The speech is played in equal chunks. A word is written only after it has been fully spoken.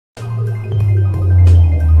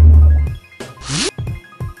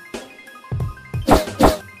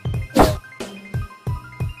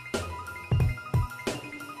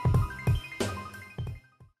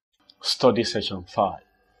Study Session 5,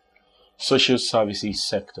 Social Services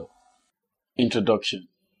Sector. Introduction.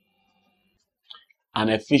 An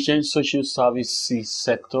efficient social services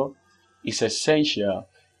sector is essential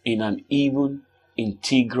in an even,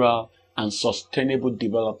 integral, and sustainable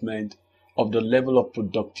development of the level of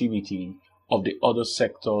productivity of the other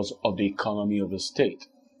sectors of the economy of the state.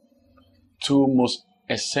 Two most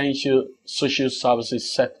essential social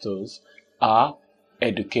services sectors are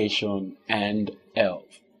education and health.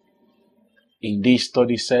 In this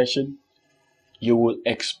study session, you will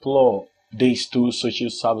explore these two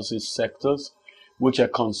social services sectors, which are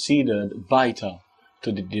considered vital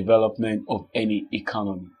to the development of any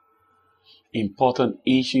economy. Important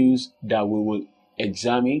issues that we will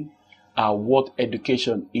examine are what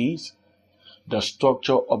education is, the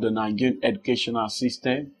structure of the Nigerian educational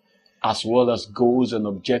system, as well as goals and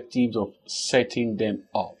objectives of setting them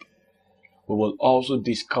up. We will also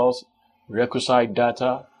discuss requisite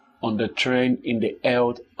data on the trend in the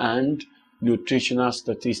health and nutritional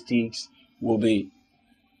statistics will be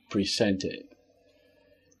presented.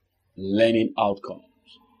 Learning outcomes.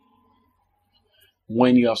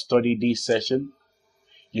 When you have studied this session,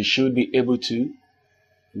 you should be able to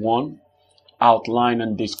 1. Outline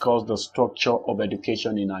and discuss the structure of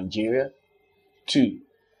education in Nigeria. 2.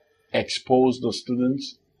 Expose the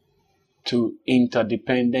students to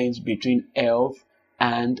interdependence between health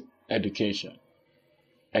and education.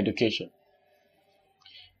 Education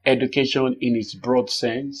in its broad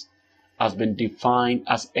sense has been defined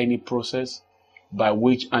as any process by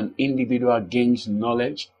which an individual gains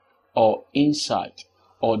knowledge or insight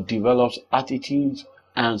or develops attitudes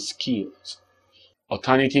and skills.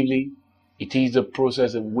 Alternatively, it is the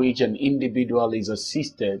process in which an individual is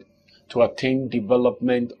assisted to attain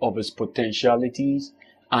development of his potentialities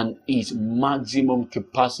and his maximum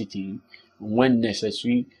capacity when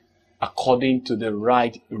necessary, according to the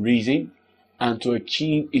right reason, and to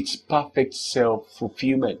achieve its perfect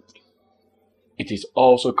self-fulfillment. It is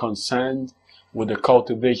also concerned with the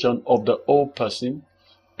cultivation of the whole person,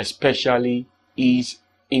 especially his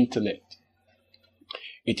intellect.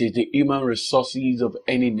 It is the human resources of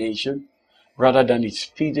any nation, rather than its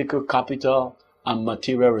physical capital and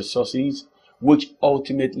material resources, which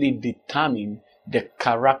ultimately determine the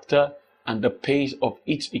character and the pace of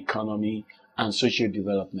its economy and social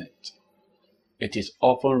development. It is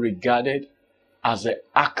often regarded as the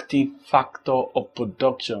active factor of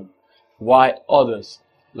production, while others,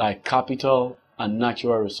 like capital and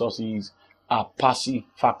natural resources, are passive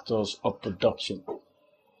factors of production.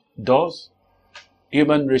 Thus,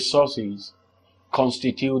 human resources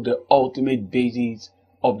constitute the ultimate basis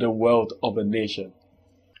of the wealth of a nation.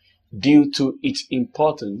 Due to its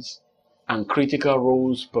importance and critical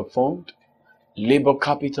roles performed, labor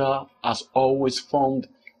capital has always formed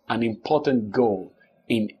an important goal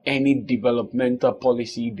in any developmental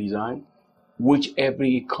policy design, which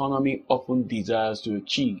every economy often desires to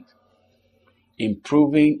achieve.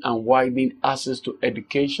 Improving and widening access to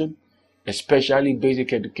education, especially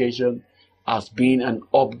basic education, has been an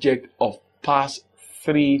object of past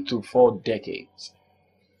 3 to 4 decades.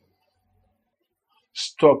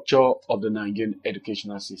 Structure of the Nigerian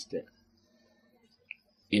educational system.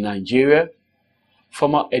 In Nigeria,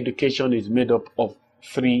 formal education is made up of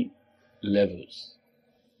 3 levels,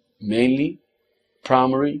 mainly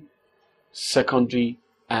primary, secondary,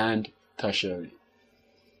 and tertiary.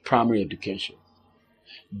 Primary education.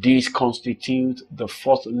 These constitute the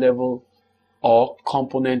first level or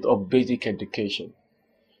component of basic education.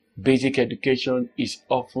 Basic education is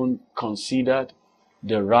often considered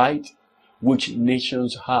the right which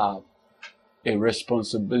nations have a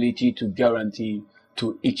responsibility to guarantee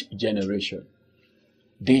to each generation.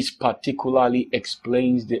 This particularly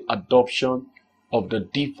explains the adoption of the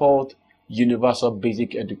default universal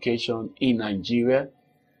basic education in Nigeria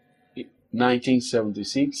in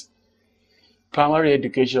 1976. Primary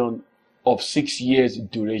education of 6 years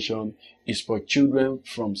duration is for children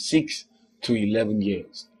from 6 to 11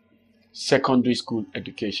 years. Secondary school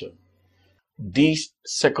education. This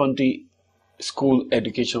secondary school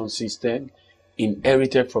education system,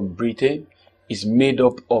 inherited from Britain, is made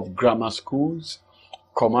up of grammar schools,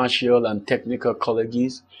 commercial and technical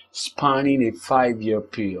colleges spanning a 5-year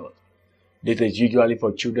period. This is usually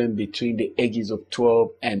for children between the ages of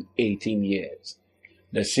 12 and 18 years.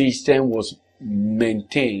 The system was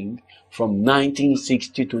maintained from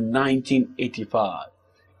 1960 to 1985.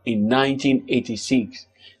 In 1986,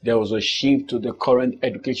 there was a shift to the current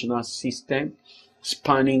educational system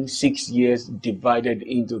spanning 6 years divided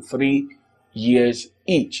into 3 years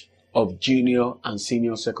each of junior and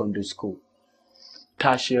senior secondary school,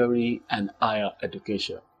 tertiary and higher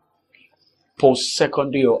education.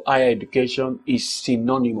 Post-secondary or higher education is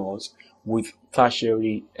synonymous with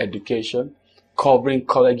tertiary education, covering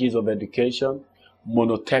colleges of education,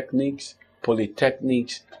 monotechnics,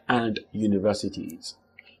 polytechnics, and universities.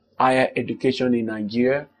 Higher education in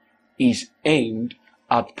Nigeria is aimed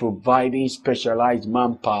at providing specialized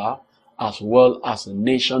manpower as well as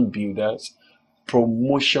nation builders,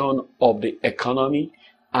 promotion of the economy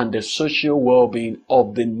and the social well-being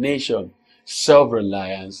of the nation,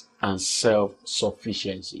 self-reliance and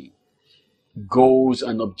self-sufficiency. Goals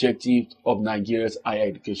and objectives of Nigeria's higher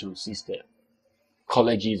education system.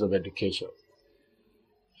 Colleges of education.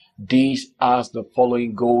 These are the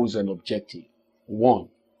following goals and objectives. 1.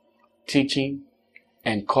 Teaching,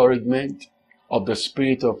 encouragement of the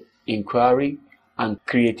spirit of inquiry and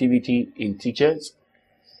creativity in teachers.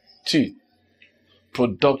 2.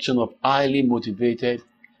 Production of highly motivated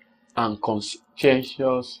and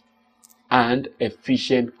conscientious and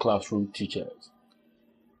efficient classroom teachers.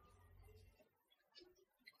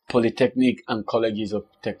 Polytechnic and colleges of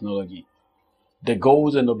technology. The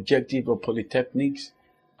goals and objectives of polytechnics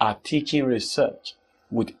are teaching research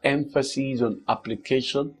with emphasis on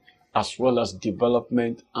application as well as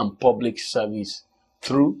development and public service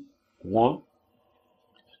through 1.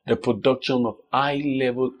 The production of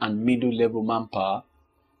high-level and middle-level manpower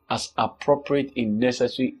as appropriate in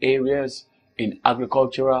necessary areas in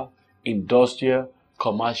agricultural, industrial,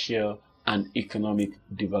 commercial, and economic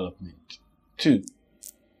development. 2.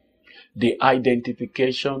 The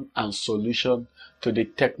identification and solution to the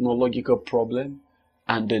technological problem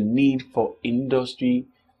and the need for industry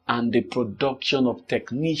and the production of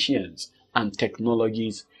technicians and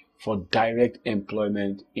technologies for direct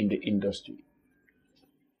employment in the industry.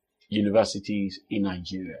 Universities in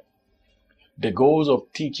Nigeria. The goals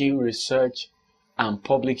of teaching, research, and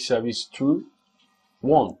public service through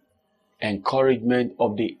 1. Encouragement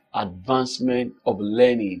of the advancement of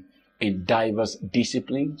learning in diverse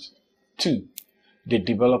disciplines. 2. The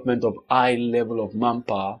development of high level of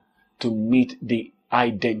manpower to meet the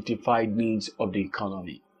identified needs of the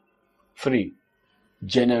economy. 3.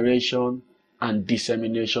 Generation and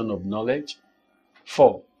dissemination of knowledge.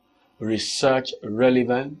 4. Research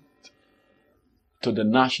relevant to the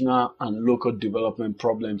national and local development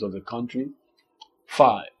problems of the country.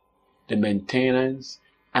 5. The maintenance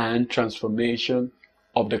and transformation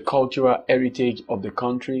of the cultural heritage of the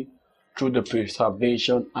country through the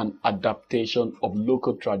preservation and adaptation of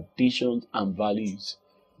local traditions and values.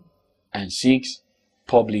 And 6.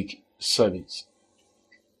 Public service.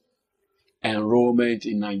 Enrollment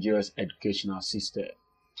in Nigeria's educational system.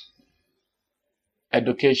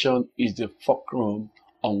 Education is the fulcrum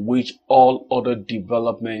on which all other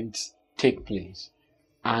developments take place,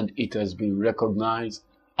 and it has been recognized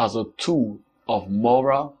as a tool of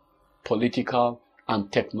moral, political,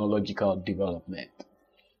 and technological development.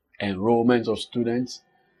 Enrollment of students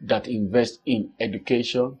that invest in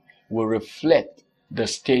education will reflect the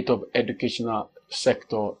state of educational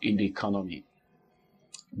sector in the economy.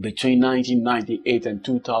 Between 1998 and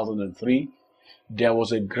 2003, there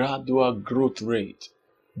was a gradual growth rate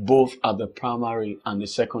both at the primary and the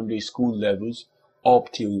secondary school levels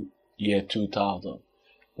up till year 2000,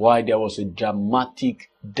 while there was a dramatic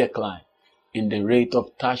decline in the rate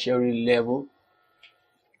of tertiary level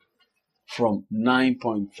from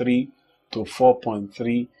 9.3 to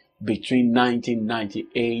 4.3 between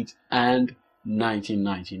 1998 and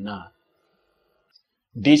 1999.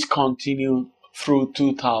 This continued through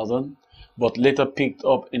 2000, but later picked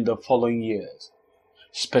up in the following years.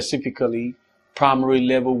 Specifically, primary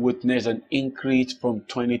level witnessed an increase from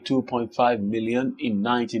 22.5 million in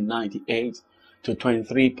 1998 to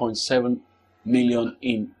 23.7 million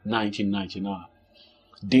in 1999.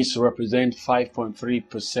 This represents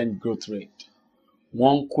 5.3% growth rate.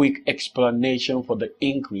 One quick explanation for the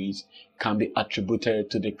increase can be attributed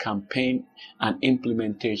to the campaign and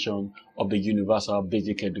implementation of the Universal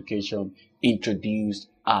Basic Education introduced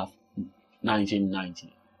at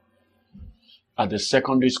 1990. At the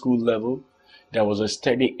secondary school level, there was a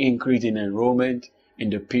steady increase in enrollment in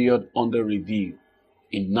the period under review.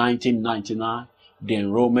 In 1999, the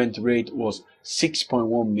enrollment rate was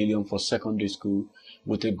 6.1 million for secondary school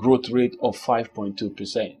with a growth rate of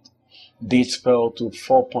 5.2%. This fell to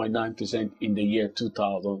 4.9% in the year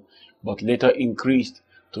 2000, but later increased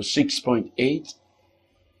to 6.8,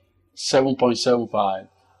 7.75,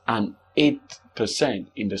 and 8%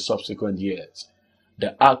 in the subsequent years.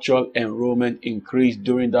 The actual enrollment increased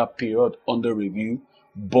during that period under review,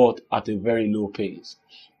 but at a very low pace.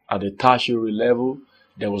 At the tertiary level,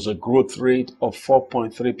 there was a growth rate of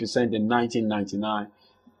 4.3% in 1999,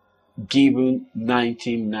 given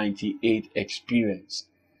 1998 experience.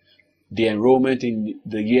 The enrollment in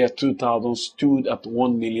the year 2000 stood at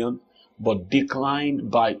 1 million, but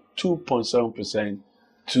declined by 2.7%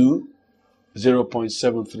 to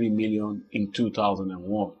 0.73 million in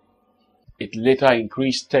 2001. It later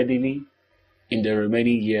increased steadily in the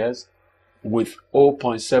remaining years with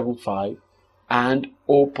 0.75 and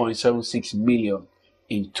 0.76 million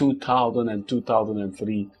in 2000 and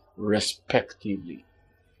 2003 respectively.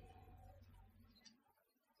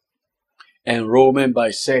 Enrollment by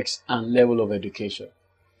sex and level of education.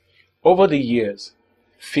 Over the years,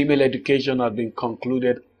 female education has been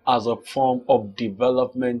concluded as a form of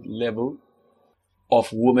development level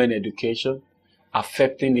of women education,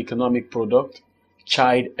 affecting economic product,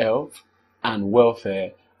 child health, and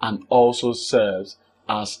welfare, and also serves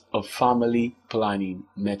as a family planning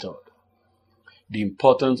method. The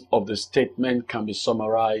importance of the statement can be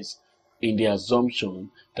summarized in the assumption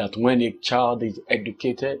that when a child is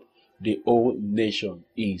educated, the whole nation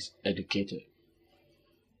is educated.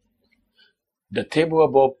 The table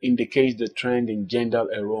above indicates the trend in gender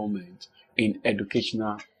enrollment in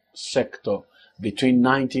educational sector between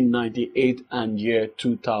 1998 and year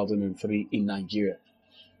 2003 in Nigeria.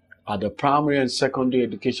 At the primary and secondary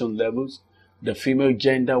education levels, the female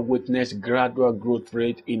gender witnessed gradual growth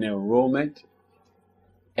rate in enrollment,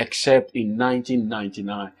 except in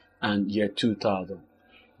 1999 and year 2000,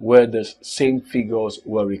 where the same figures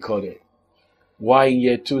were recorded. While in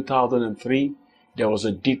year 2003, there was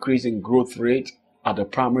a decrease in growth rate at the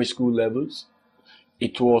primary school levels.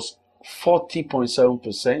 It was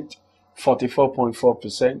 40.7%,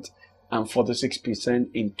 44.4%, and 46%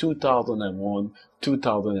 in 2001,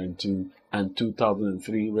 2002, and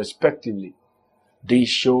 2003 respectively. This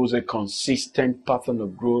shows a consistent pattern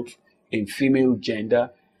of growth in female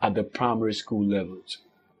gender at the primary school levels.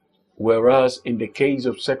 Whereas in the case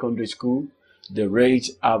of secondary school, the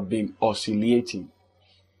rates have been oscillating.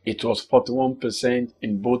 It was 41%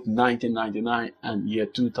 in both 1999 and year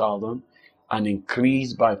 2000, and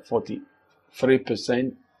increased by 43%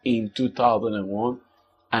 in 2001,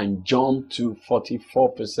 and jumped to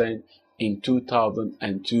 44% in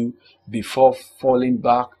 2002 before falling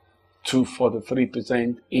back to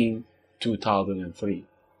 43% in 2003.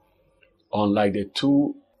 Unlike the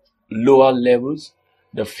two lower levels,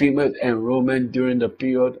 the female enrollment during the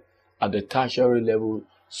period at the tertiary level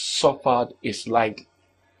suffered a slight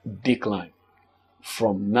decline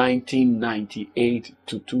from 1998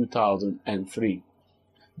 to 2003.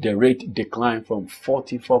 The rate declined from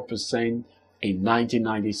 44% in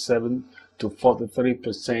 1997 to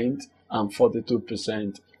 43% and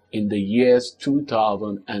 42% in the years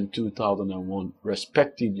 2000 and 2001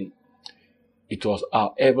 respectively. It was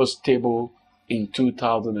however stable in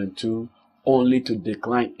 2002, only to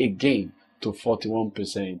decline again to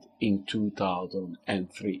 41% in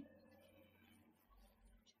 2003.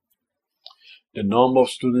 The number of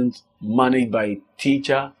students managed by a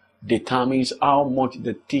teacher determines how much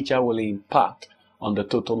the teacher will impact on the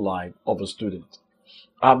total life of a student.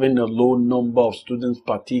 Having a low number of students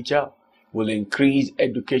per teacher will increase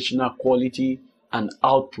educational quality and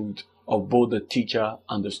output of both the teacher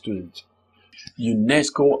and the student.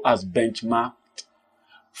 UNESCO has benchmarked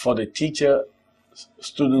for the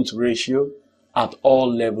teacher-student ratio at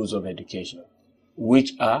all levels of education,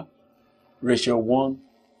 which are ratio 1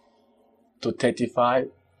 to 35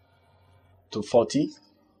 to 40,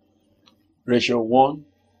 ratio 1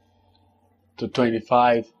 to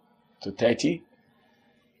 25 to 30,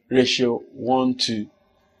 ratio 1 to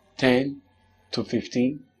 10 to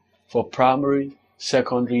 15 for primary,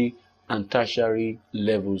 secondary, and tertiary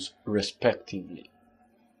levels respectively.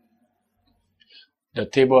 The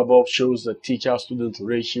table above shows the teacher-student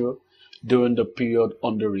ratio during the period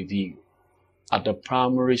under review. At the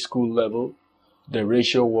primary school level, the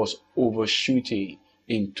ratio was overshooting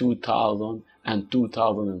in 2000 and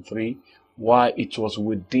 2003, while it was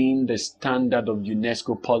within the standard of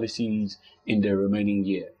UNESCO policies in the remaining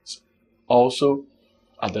years. Also,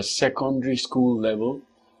 at the secondary school level,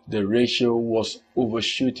 the ratio was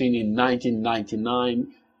overshooting in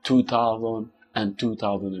 1999, 2000, and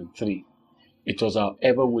 2003. It was,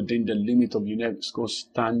 however, within the limit of UNESCO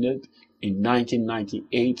standard in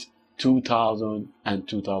 1998, 2000, and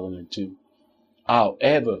 2002.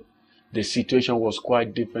 However, the situation was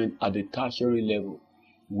quite different at the tertiary level,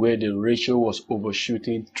 where the ratio was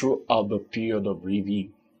overshooting throughout the period of review.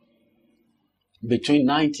 Between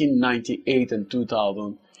 1998 and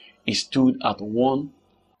 2000, it stood at 1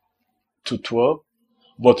 to 12,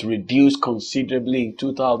 but reduced considerably in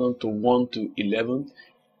 2000 to 1 to 11,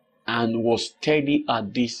 and was steady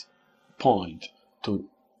at this point to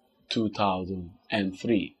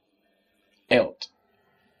 2003. Health.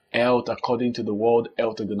 Health, according to the World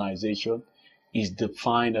Health Organization, is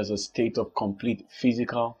defined as a state of complete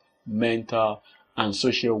physical, mental, and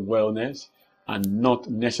social wellness, and not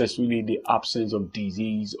necessarily the absence of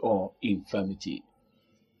disease or infirmity.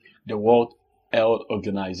 The World Health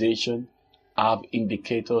Organization have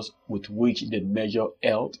indicators with which they measure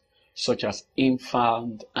health, such as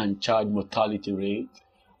infant and child mortality rate,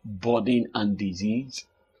 burden and disease,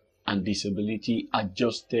 and disability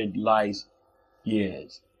adjusted life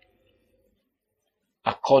years.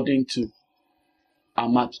 According to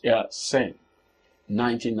Amartya Sen,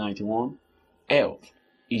 1991, health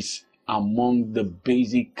is among the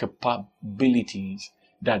basic capabilities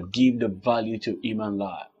that give the value to human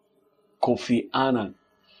life. Kofi Annan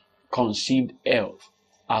conceived health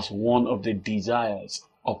as one of the desires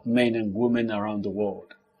of men and women around the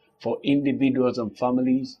world. For individuals and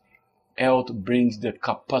families, health brings the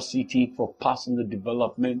capacity for personal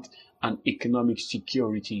development and economic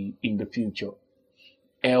security in the future.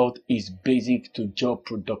 Health is basic to job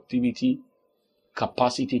productivity,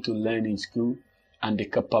 capacity to learn in school, and the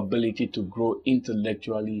capability to grow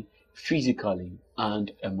intellectually, physically,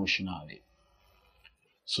 and emotionally.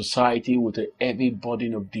 Society with a heavy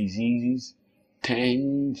burden of diseases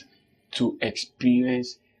tends to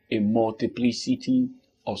experience a multiplicity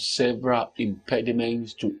of several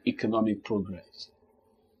impediments to economic progress.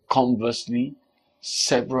 Conversely,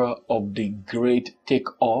 several of the great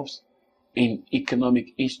takeoffs in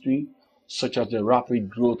economic history, such as the rapid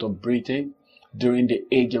growth of Britain during the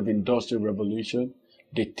age of Industrial Revolution,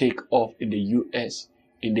 the takeoff in the US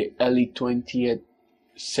in the early 20th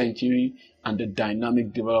century, and the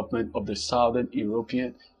dynamic development of the Southern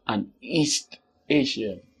European and East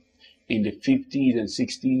Asia in the 50s and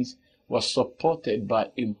 60s was supported by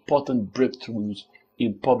important breakthroughs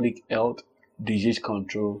in public health, disease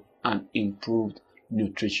control, and improved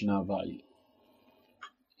nutritional value.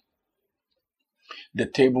 The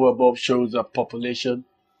table above shows that population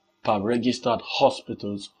per registered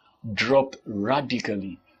hospitals dropped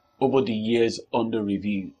radically over the years under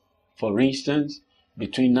review. For instance,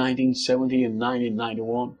 between 1970 and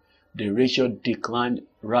 1991, the ratio declined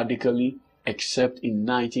radically except in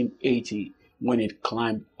 1980 when it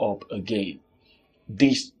climbed up again.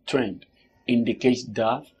 This trend indicates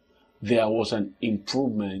that there was an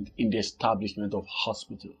improvement in the establishment of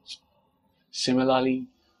hospitals. Similarly,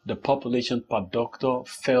 the population per doctor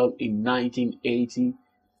fell in 1980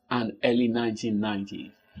 and early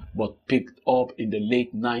 1990s, but picked up in the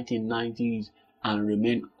late 1990s and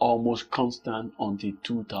remained almost constant until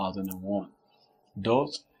 2001.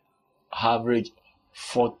 Thus, averaged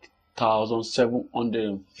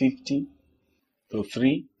 4,750 to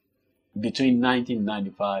 3 between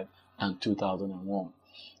 1995 and 2001.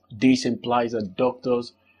 This implies that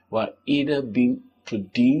doctors were either being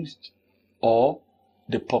produced or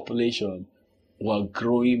the population were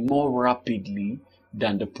growing more rapidly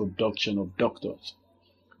than the production of doctors.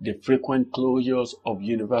 The frequent closures of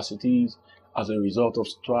universities as a result of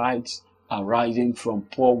strikes arising from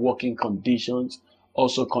poor working conditions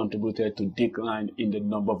also contributed to decline in the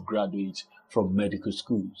number of graduates from medical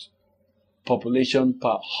schools. Population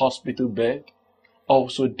per hospital bed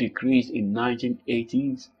also decreased in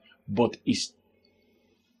 1980s, but is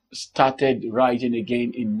started rising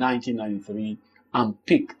again in 1993 and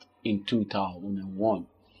peaked in 2001.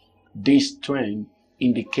 This trend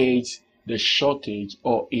indicates the shortage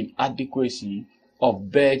or inadequacy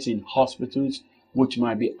of beds in hospitals, which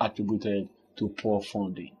might be attributed to poor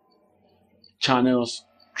funding. Channels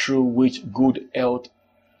through which good health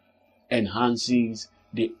enhances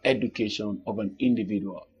the education of an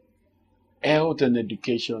individual. Health and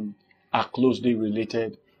education are closely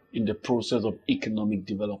related in the process of economic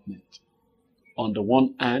development. On the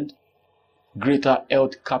one hand, greater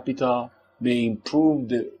health capital may improve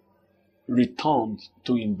the returns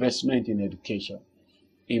to investment in education,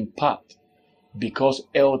 in part because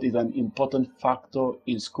health is an important factor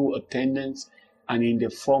in school attendance and in the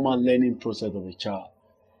formal learning process of a child.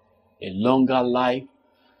 A longer life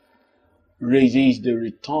raises the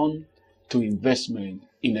return to investment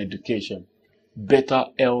in education. Better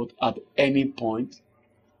health at any point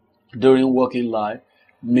during working life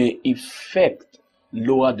may effect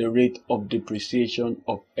lower the rate of depreciation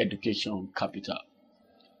of education capital.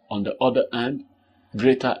 On the other hand,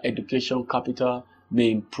 greater education capital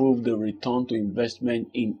may improve the return to investment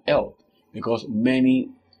in health because many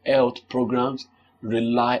health programs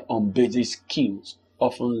rely on basic skills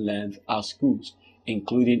often learned at schools,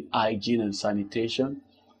 including hygiene and sanitation,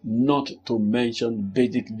 not to mention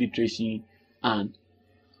basic literacy and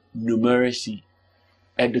numeracy.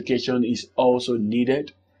 Education is also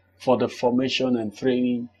needed for the formation and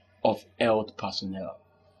training of health personnel.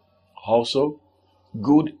 Also,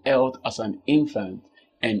 good health as an infant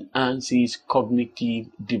enhances cognitive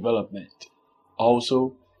development.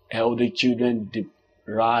 Also, healthy children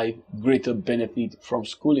derive greater benefit from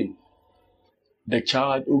schooling. The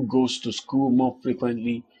child who goes to school more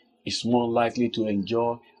frequently is more likely to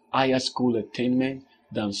enjoy higher school attainment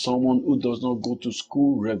than someone who does not go to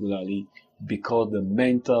school regularly, because the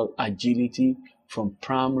mental agility from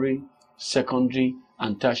primary, secondary,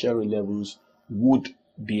 and tertiary levels would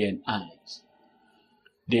be enhanced.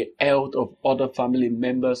 The health of other family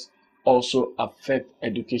members also affect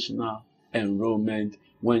educational enrollment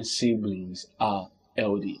when siblings are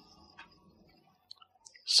healthy.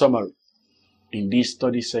 Summary. In this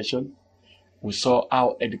study session, we saw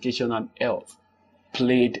how education and health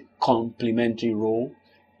played complementary role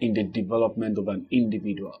in the development of an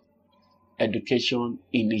individual. Education,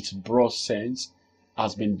 in its broad sense,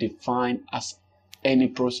 has been defined as any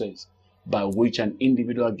process by which an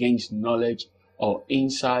individual gains knowledge or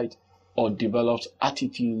insight or develops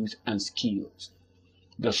attitudes and skills.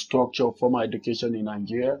 The structure of formal education in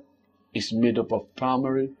Nigeria is made up of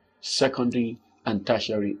primary, secondary, and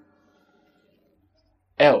tertiary.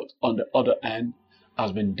 Health, on the other hand,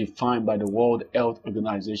 has been defined by the World Health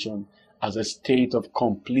Organization as a state of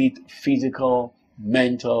complete physical,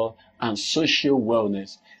 mental, and social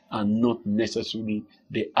wellness, and not necessarily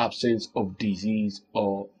the absence of disease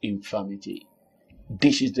or infirmity.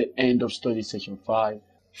 This is the end of study session 5.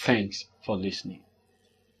 Thanks for listening.